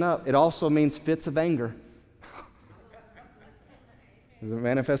listen up. It also means fits of anger. The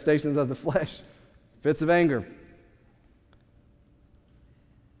manifestations of the flesh, fits of anger.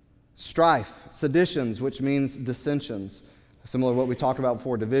 Strife, seditions, which means dissensions, similar to what we talked about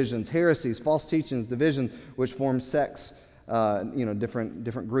before, divisions, heresies, false teachings, division, which form sects,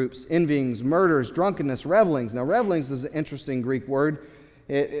 different groups, envyings, murders, drunkenness, revelings. Now, revelings is an interesting Greek word.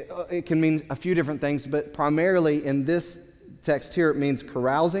 It can mean a few different things, but primarily in this text here, it means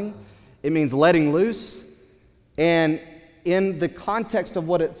carousing. It means letting loose. And in the context of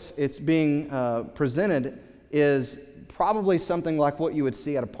what it's being presented is probably something like what you would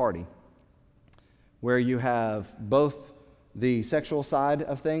see at a party, where you have both the sexual side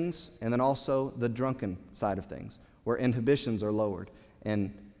of things and then also the drunken side of things, where inhibitions are lowered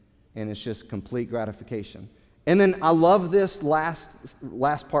and it's just complete gratification. And then I love this last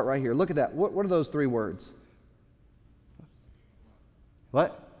part right here. Look at that. What are those three words?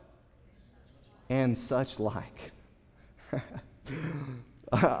 What? And such like.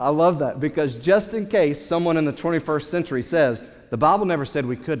 I love that, because just in case someone in the 21st century says, the Bible never said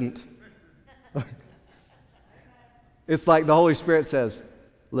we couldn't. It's like the Holy Spirit says,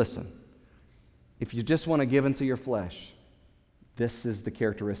 listen, if you just want to give into your flesh, this is the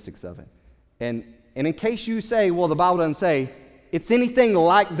characteristics of it. And in case you say, well, the Bible doesn't say, it's anything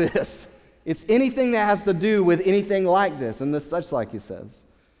like this. It's anything that has to do with anything like this, and this such like he says.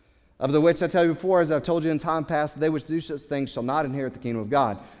 Of the which I tell you before, as I've told you in time past, they which do such things shall not inherit the kingdom of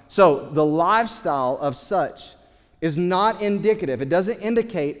God. So the lifestyle of such is not indicative. It doesn't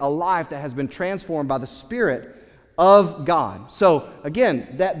indicate a life that has been transformed by the Spirit of God. So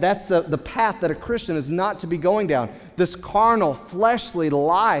again, that's the path that a Christian is not to be going down. This carnal, fleshly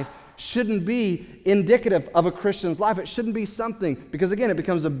life shouldn't be indicative of a Christian's life. It shouldn't be something, because again, it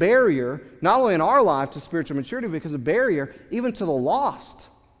becomes a barrier, not only in our life to spiritual maturity, but it becomes a barrier even to the lost.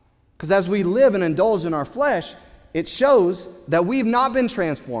 Because as we live and indulge in our flesh, it shows that we've not been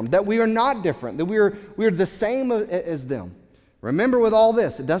transformed, that we are not different, that we're the same as them. Remember, with all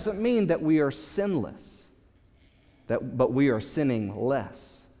this, it doesn't mean that we are sinless, but we are sinning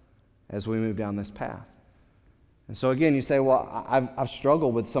less as we move down this path. And so again, you say, well, I've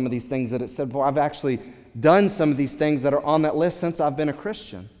struggled with some of these things that it said before. I've actually done some of these things that are on that list since I've been a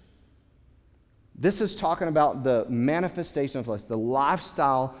Christian. This is talking about the manifestation of flesh, the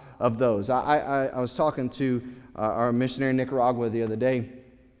lifestyle of those. I was talking to our missionary in Nicaragua the other day,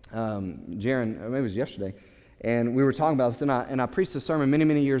 Jaron, maybe it was yesterday, and we were talking about this, and I preached a sermon many,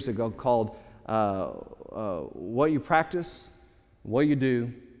 many years ago called What You Practice, What You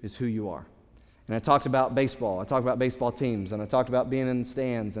Do is Who You Are. And I talked about baseball. I talked about baseball teams, and I talked about being in the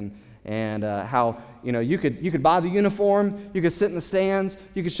stands and how you could buy the uniform, you could sit in the stands,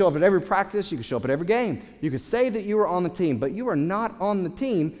 you could show up at every practice, you could show up at every game. You could say that you were on the team, but you are not on the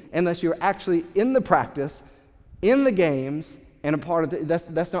team unless you're actually in the practice, in the games, and a part of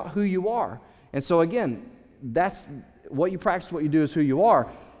that's not who you are. And so again, that's what you practice, what you do is who you are.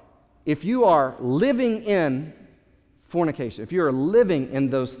 If you are living in fornication, if you are living in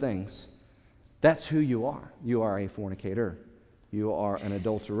those things, that's who you are. You are a fornicator. You are an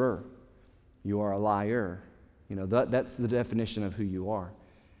adulterer. You are a liar. That's the definition of who you are.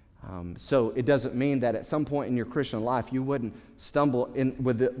 So it doesn't mean that at some point in your Christian life you wouldn't stumble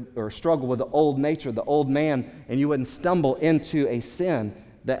in or struggle with the old nature, the old man, and you wouldn't stumble into a sin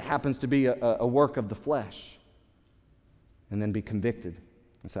that happens to be a work of the flesh, and then be convicted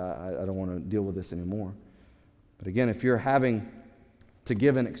and say, I don't want to deal with this anymore. But again, if you're having to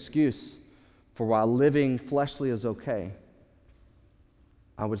give an excuse for why living fleshly is okay,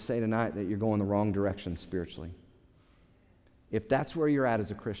 I would say tonight that you're going the wrong direction spiritually. If that's where you're at as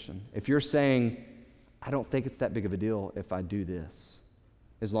a Christian, if you're saying, I don't think it's that big of a deal if I do this,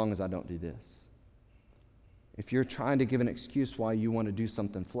 as long as I don't do this. If you're trying to give an excuse why you want to do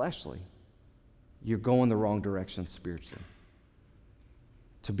something fleshly, you're going the wrong direction spiritually.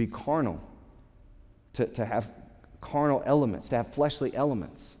 To be carnal, to have carnal elements, to have fleshly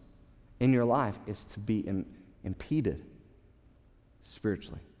elements in your life is to be impeded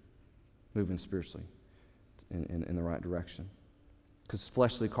spiritually, moving spiritually in the right direction. Because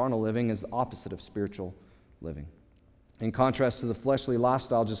fleshly carnal living is the opposite of spiritual living. In contrast to the fleshly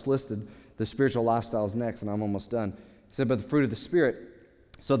lifestyle just listed, the spiritual lifestyle is next, and I'm almost done. He said, but the fruit of the Spirit,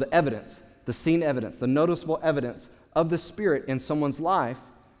 so the evidence, the seen evidence, the noticeable evidence of the Spirit in someone's life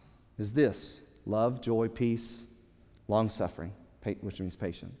is this: love, joy, peace, long-suffering, which means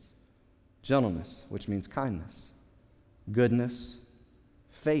patience, gentleness, which means kindness, goodness,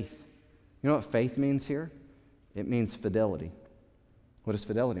 faith. You know what faith means here? It means fidelity. What does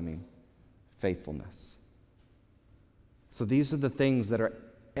fidelity mean? Faithfulness. So these are the things that are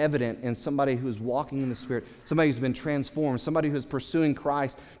evident in somebody who's walking in the Spirit, somebody who's been transformed, somebody who's pursuing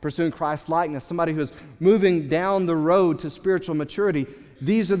Christ, pursuing Christ-likeness, somebody who's moving down the road to spiritual maturity.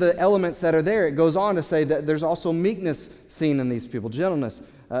 These are the elements that are there. It goes on to say that there's also meekness seen in these people, gentleness,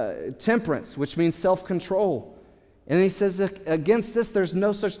 temperance, which means self-control. And he says that against this, there's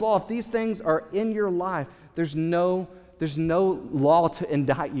no such law. If these things are in your life, there's no law to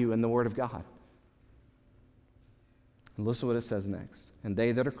indict you in the Word of God. And listen to what it says next. And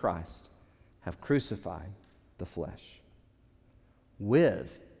they that are Christ have crucified the flesh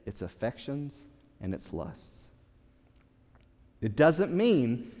with its affections and its lusts. It doesn't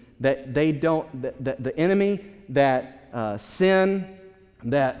mean that they don't, that the enemy, that sin,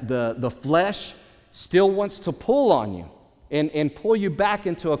 that the flesh still wants to pull on you and pull you back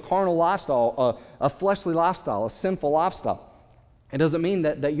into a carnal lifestyle, a fleshly lifestyle, a sinful lifestyle. It doesn't mean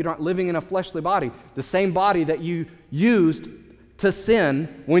that you're not living in a fleshly body, the same body that you used to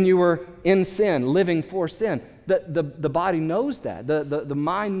sin when you were in sin, living for sin. The body knows that. The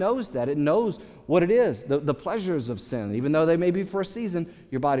mind knows that. It knows what it is, the pleasures of sin. Even though they may be for a season,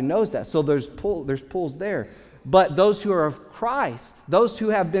 your body knows that. So there's pulls there. But those who are of Christ, those who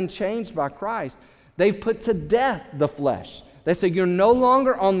have been changed by Christ, they've put to death the flesh. They say, you're no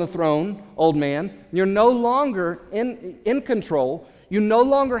longer on the throne, old man. You're no longer in control. You no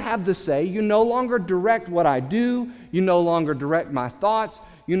longer have the say. You no longer direct what I do. You no longer direct my thoughts.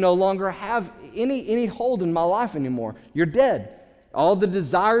 You no longer have any hold in my life anymore. You're dead. All the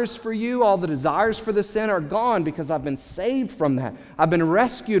desires for you, all the desires for the sin are gone because I've been saved from that. I've been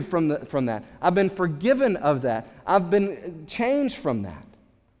rescued from that. I've been forgiven of that. I've been changed from that.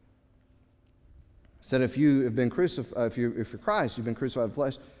 Said if you have been crucified, if you're Christ, you've been crucified with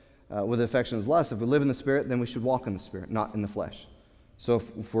flesh with the affections lust. If we live in the Spirit, then we should walk in the Spirit, not in the flesh. So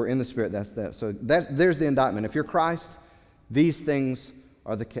if we're in the Spirit, that's that. So there's the indictment. If you're Christ, these things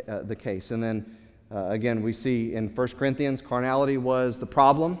are the case. And then again, we see in 1 Corinthians, carnality was the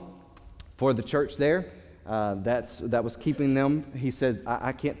problem for the church there. That was keeping them. He said,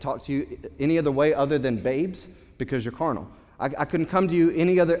 I can't talk to you any other way other than babes because you're carnal. I couldn't come to you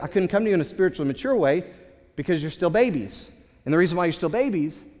I couldn't come to you in a spiritually mature way because you're still babies. And the reason why you're still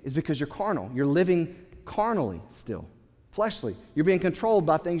babies is because you're carnal. You're living carnally still, fleshly. You're being controlled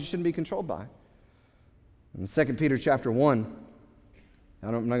by things you shouldn't be controlled by. In 2 Peter chapter 1,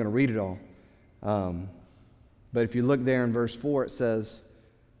 I'm not going to read it all. But if you look there in verse 4, it says,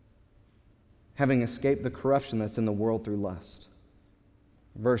 having escaped the corruption that's in the world through lust.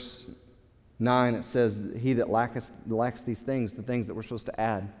 Verse 9, it says, he that lacks these things, the things that we're supposed to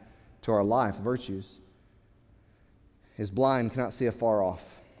add to our life, virtues, is blind, cannot see afar off,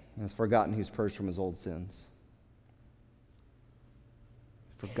 and has forgotten he was purged from his old sins.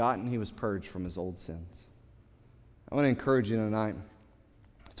 Forgotten he was purged from his old sins. I want to encourage you tonight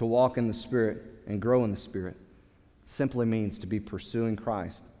to walk in the Spirit and grow in the Spirit. Simply means to be pursuing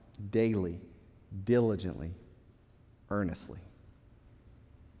Christ daily, diligently, earnestly.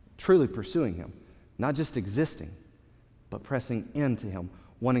 Truly pursuing Him. Not just existing, but pressing into Him,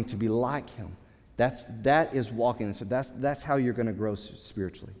 wanting to be like Him. That is walking. So that's how you're going to grow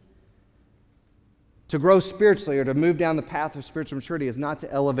spiritually. To grow spiritually or to move down the path of spiritual maturity is not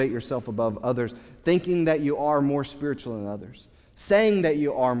to elevate yourself above others, thinking that you are more spiritual than others, saying that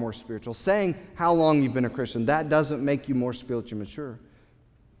you are more spiritual, saying how long you've been a Christian. That doesn't make you more spiritually mature.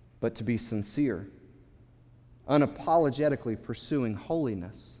 But to be sincere, unapologetically pursuing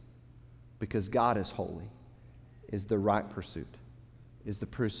holiness because God is holy is the right pursuit, is the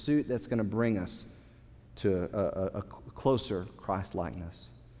pursuit that's going to bring us to a closer Christ-likeness.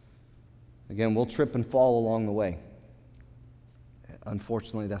 Again, we'll trip and fall along the way.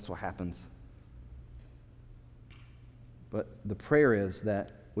 Unfortunately, that's what happens. But the prayer is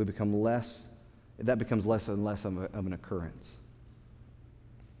that we become less, that becomes less and less of an occurrence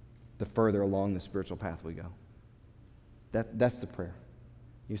the further along the spiritual path we go. That's the prayer.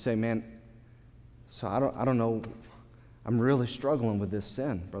 You say, man, so I don't know, I'm really struggling with this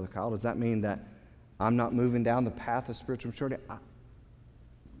sin, Brother Kyle. Does that mean that I'm not moving down the path of spiritual maturity?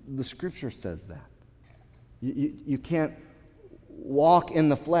 The Scripture says that. You can't walk in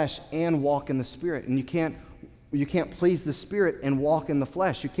the flesh and walk in the Spirit, and you can't please the Spirit and walk in the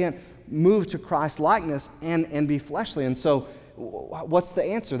flesh. You can't move to Christ's likeness and be fleshly. And so what's the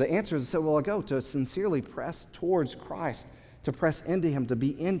answer? The answer is, so will I go, to sincerely press towards Christ, to press into Him, to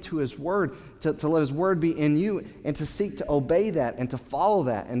be into His Word, to let His Word be in you, and to seek to obey that and to follow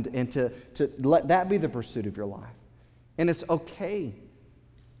that and to let that be the pursuit of your life. And it's okay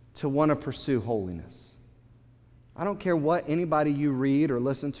to want to pursue holiness. I don't care what anybody you read or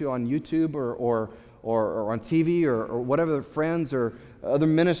listen to on YouTube or on TV or whatever, friends or other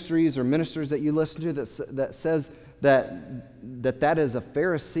ministries or ministers that you listen to that says that is a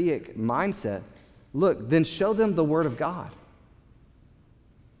Pharisaic mindset. Look, then show them the Word of God.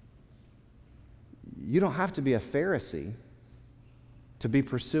 You don't have to be a Pharisee to be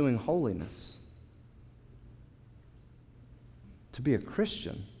pursuing holiness. To be a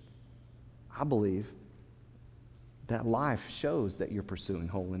Christian, I believe that life shows that you're pursuing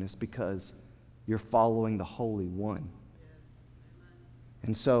holiness because you're following the Holy One.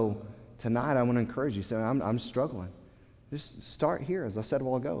 And so tonight I want to encourage you. Say, I'm struggling. Just start here, as I said a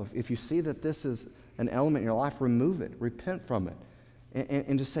while ago. If you see that this is an element in your life, remove it, repent from it,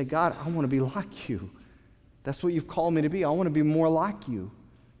 and just say, God, I want to be like you. That's what you've called me to be. I want to be more like you.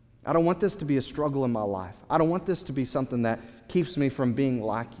 I don't want this to be a struggle in my life. I don't want this to be something that keeps me from being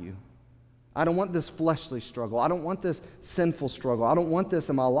like you. I don't want this fleshly struggle. I don't want this sinful struggle. I don't want this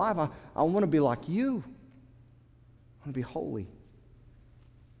in my life. I want to be like you. I want to be holy.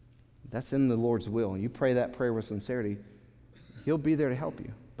 That's in the Lord's will. And you pray that prayer with sincerity, He'll be there to help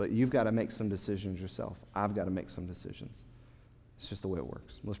you. But you've got to make some decisions yourself. I've got to make some decisions. It's just the way it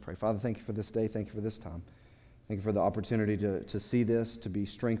works. Let's pray. Father, thank you for this day. Thank you for this time. Thank you for the opportunity to see this, to be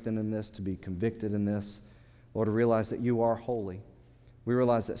strengthened in this, to be convicted in this. Lord, to realize that you are holy. We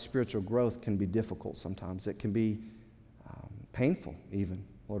realize that spiritual growth can be difficult sometimes. It can be painful even.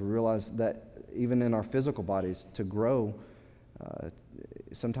 Lord, we realize that even in our physical bodies, to grow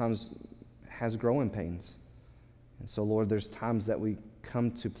sometimes has growing pains. And so, Lord, there's times that we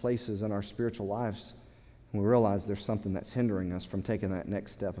come to places in our spiritual lives and we realize there's something that's hindering us from taking that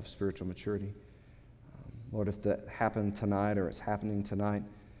next step of spiritual maturity. Lord, if that happened tonight or it's happening tonight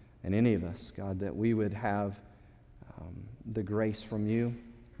in any of us, God, that we would have the grace from you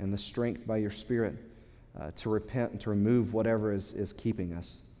and the strength by your Spirit to repent and to remove whatever is keeping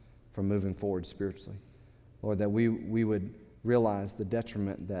us from moving forward spiritually. Lord, that we would realize the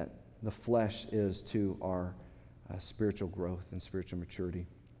detriment that the flesh is to our spiritual growth and spiritual maturity.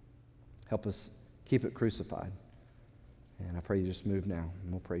 Help us keep it crucified. And I pray you just move now,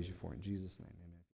 and we'll praise you for it in Jesus' name.